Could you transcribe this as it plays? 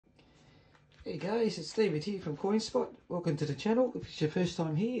Hey guys, it's David here from CoinSpot. Welcome to the channel. If it's your first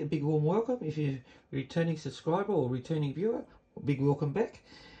time here, a big warm welcome. If you're a returning subscriber or returning viewer, a big welcome back.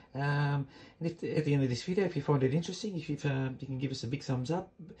 And if at the end of this video, if you find it interesting, if you can give us a big thumbs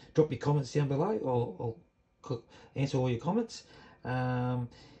up, drop your comments down below. I'll answer all your comments. And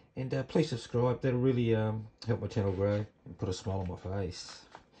please subscribe. That'll really help my channel grow and put a smile on my face.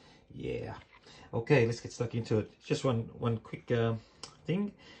 Yeah. Okay, let's get stuck into it. Just one quick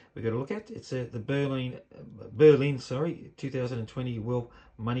thing we've got to look at. It's the Berlin 2020 World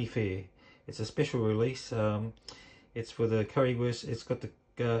Money Fair. It's a special release. It's for the Currywurst. It's got the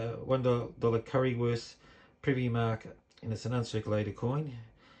 $1 Currywurst privy mark, and it's an uncirculated coin.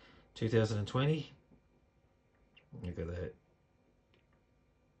 2020. Look at that.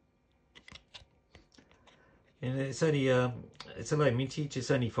 And it's only it's a low mintage.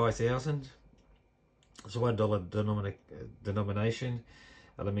 It's only 5,000. It's a $1 denomination.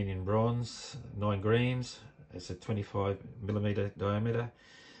 Aluminium bronze, 9 grams. It's a 25mm diameter.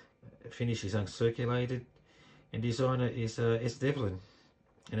 Finish is uncirculated, and designer is S. Devlin,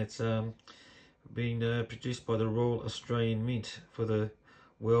 and it's been produced by the Royal Australian Mint for the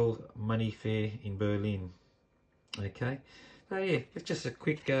World Money Fair in Berlin. Okay, so yeah, it's just a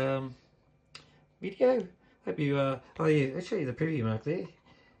quick video. Hope you oh yeah, I'll show you the preview mark there.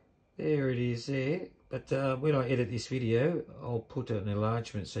 There it is there. But when I edit this video, I'll put an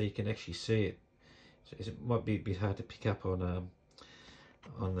enlargement so you can actually see it. So it might be a bit hard to pick up on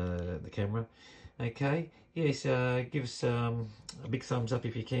the camera. Okay, yes, give us a big thumbs up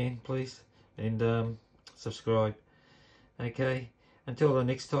if you can, please, and subscribe. Okay, until the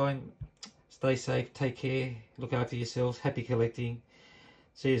next time, stay safe, take care, look after yourselves, happy collecting.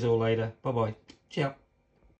 See you all later. Bye bye. Ciao.